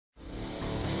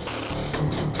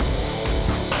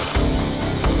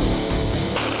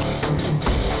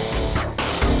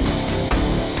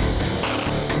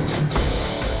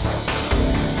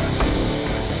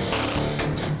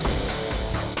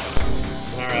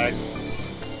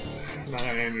Alright. I'm not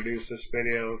going to introduce this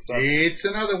video. It's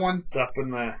another one. It's up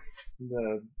in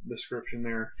the description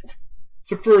there.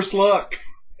 It's a first look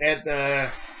at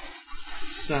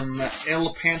some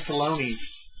El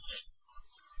Pantalones.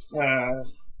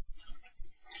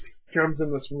 Comes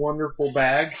in this wonderful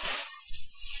bag.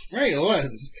 Hey, look,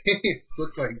 his pants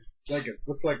look like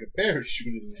a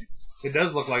parachute in there. It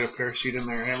does look like a parachute in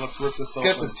there. Hey, let's rip this open.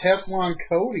 It's got the Teflon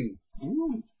coating.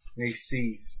 Ooh.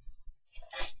 ACs.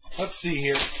 Let's see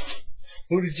here.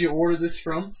 Who did you order this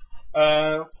from?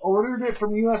 Ordered it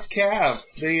from US Cav.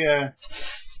 They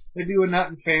do a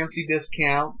Nuntnfancy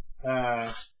discount.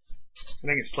 I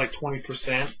think it's like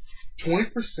 20%.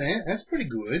 20%? That's pretty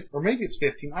good. Or maybe it's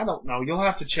 15. I don't know. You'll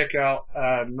have to check out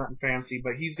Nuntnfancy,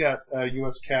 but he's got a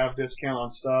US Cav discount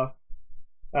on stuff.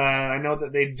 I know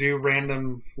that they do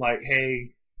random, like,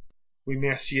 hey, we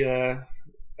miss you.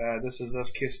 This is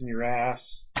us kissing your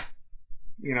ass.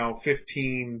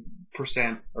 15%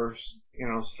 or,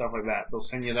 stuff like that. They'll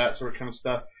send you that sort of kind of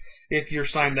stuff if you're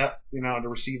signed up, to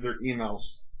receive their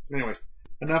emails. Anyway,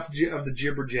 enough of the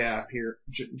jibber-jaw here.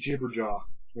 Jibber-jaw.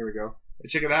 There we go. Hey,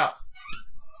 check it out.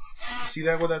 See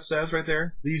that? What that says right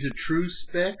there? These are true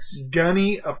specs.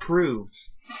 Gunny approved.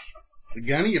 The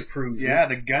Gunny approves it. Yeah,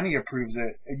 the Gunny approves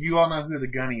it. You all know who the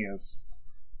Gunny is.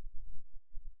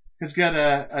 It's got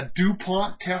a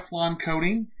DuPont Teflon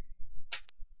coating.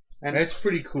 And that's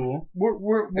pretty cool.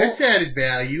 That's added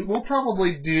value. We'll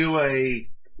probably do a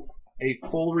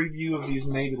full review of these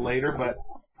maybe later, but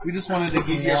we just wanted to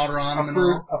give you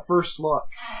a first look.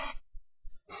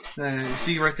 You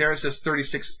see right there, it says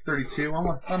 3632.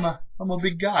 I'm a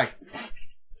big guy.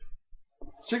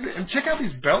 Check out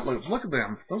these belt loops. Look at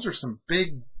them. Those are some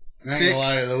big. I ain't gonna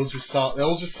lie, those are solid.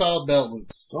 Those are solid belt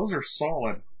loops. Those are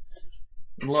solid.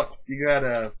 And look, you got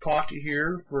a pocket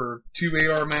here for 2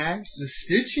 AR mags. The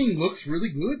stitching looks really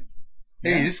good.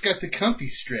 Yeah. Hey, it's got the comfy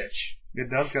stretch. It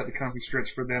does got the comfy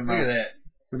stretch for them. Look at that.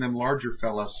 For them larger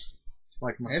fellas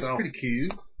like myself. That's pretty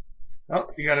cute. Oh,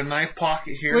 you got a knife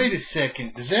pocket here. Wait a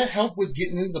second. Does that help with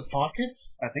getting into the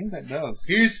pockets? I think that does.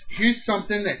 Here's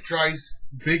something that drives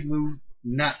Big Lew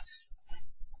nuts.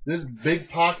 This big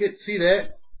pocket. See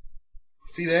that?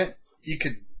 See that? You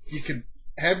could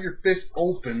have your fist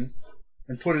open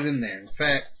and put it in there. In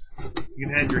fact, you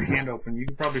can have your hand open. You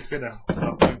can probably fit a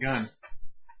gun.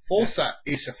 Full size.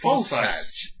 It's a full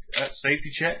size. Safety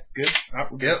check. Good.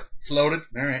 Yep. It's loaded.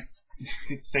 All right.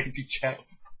 It's safety check.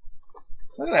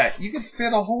 Look at that. You could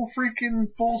fit a whole freaking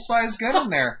full-size gun in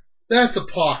there. That's a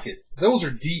pocket. Those are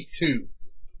deep too.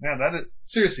 Yeah, that is.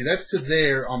 Seriously, that's to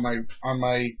there on my.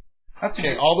 That's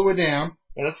okay. All the way down.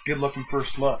 Yeah, that's a good-looking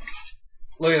first look.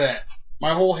 Look at that.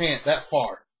 My whole hand that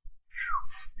far.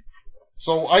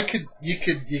 So you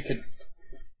could.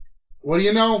 What do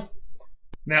you know?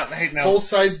 Now,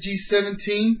 full-size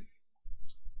G17.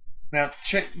 Now,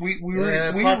 check. We we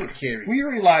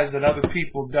realize that other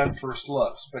people have done first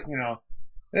looks, but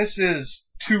this is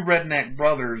two redneck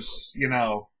brothers,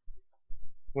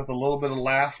 with a little bit of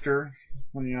laughter,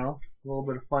 a little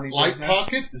bit of funny light business.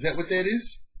 Pocket? Is that what that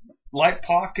is? Light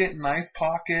pocket, knife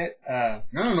pocket. I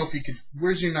don't know if you could.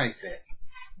 Where's your knife at?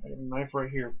 I got a knife right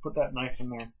here. Put that knife in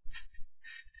there.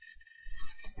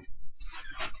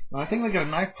 I think they got a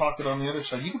knife pocket on the other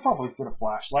side. You could probably put a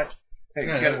flashlight. Hey,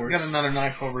 yeah, got another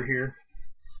knife over here.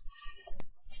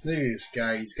 Look at this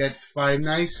guy. He's got 5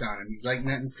 knives on him. He's like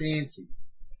Nuntnfancy.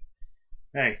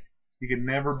 Hey, you can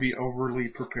never be overly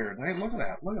prepared. Hey, look at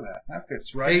that. Look at that. That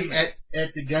fits right. Hey,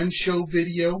 at the gun show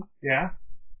video. Yeah.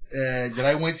 That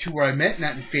I went to where I met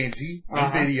Nuntnfancy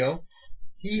on video.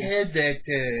 He had that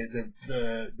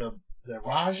the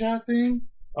Raja thing.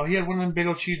 Oh, he had one of them big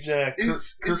old huge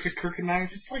Kirka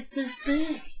knives. It's like this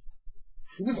big.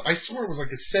 It was. I swear it was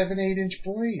like a 7-8 inch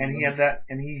blade. And he had that.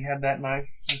 And he had that knife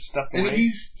just stuck away. And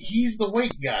he's the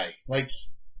weight guy. Like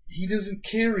he doesn't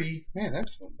carry. Man,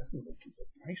 that's one. That looks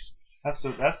nice. That's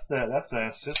the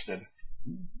assisted.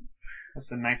 That's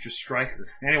the nitrous striker.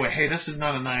 Anyway, hey, this is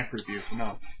not a knife review.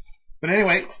 No. But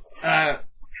anyway,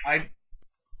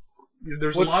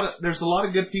 there's a lot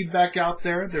of good feedback out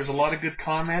there. There's a lot of good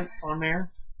comments on there.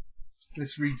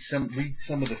 Let's read some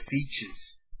of the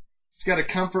features. It's got a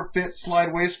comfort fit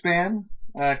slide waistband,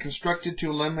 constructed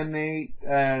to eliminate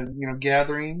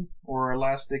gathering or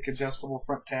elastic adjustable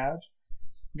front tabs.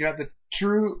 You got the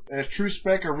true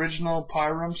spec original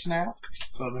Pyrum snap.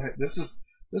 So this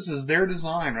is their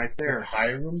design right there.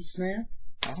 Pyrum snap?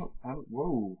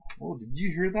 Whoa, did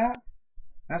you hear that?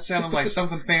 That sounded like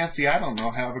something fancy I don't know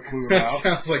have a clue about. That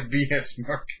sounds like BS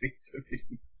marketing to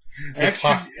me.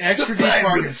 Extra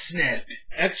deep snap.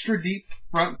 Extra deep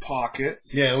front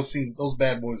pockets. Yeah, those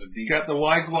bad boys are deep. It's got the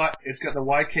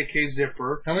YKK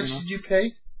zipper. How much did you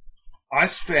pay? I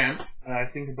spent, I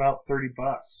think, about $30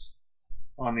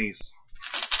 on these.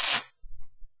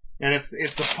 And it's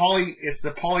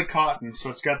the poly cotton, so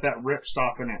it's got that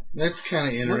ripstop in it. That's kind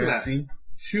of interesting.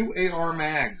 2 AR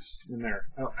mags in there.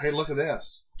 Oh, hey, look at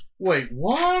this. Wait,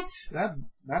 what? How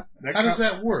does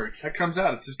that work? That comes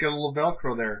out. It's just got a little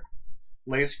Velcro there.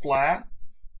 Lays flat.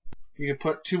 You can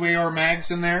put 2 AR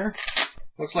mags in there.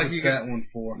 Looks like What's that one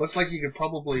for? Looks like you could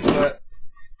probably put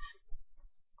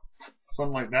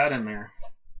something like that in there.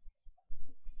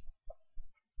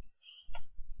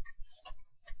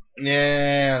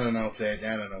 Yeah, I don't know.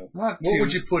 What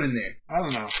would you put in there? I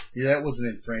don't know. Yeah, that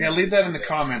wasn't in frame. Yeah, leave that in the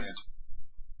comments.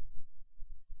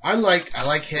 I like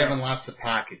having lots of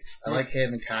pockets. I like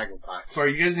having cargo pockets.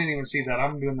 Sorry, you guys didn't even see that.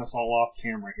 I'm doing this all off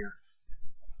camera here.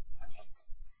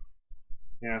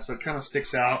 Yeah, so it kind of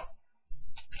sticks out.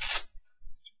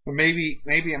 But maybe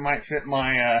it might fit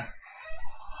my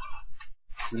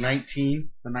the 19.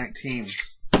 The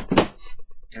 19s.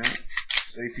 Yeah.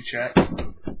 Safety check.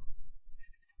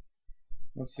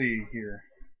 Let's see here.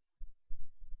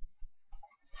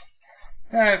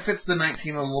 Yeah, it fits the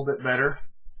 19 a little bit better.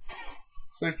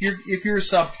 So if you're a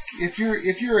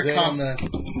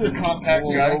compact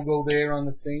guy, logo there on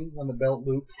the thing on the belt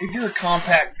loop. If you're a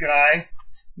compact guy,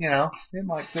 you know, it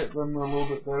might fit them a little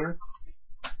bit better.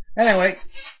 Anyway,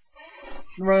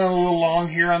 running a little long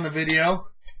here on the video.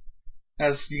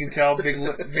 As you can tell, Big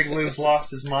Lew's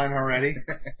lost his mind already.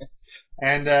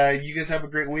 And you guys have a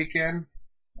great weekend.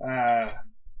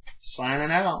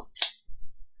 Signing out.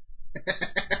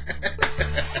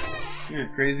 You're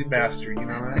a crazy bastard, you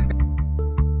know that?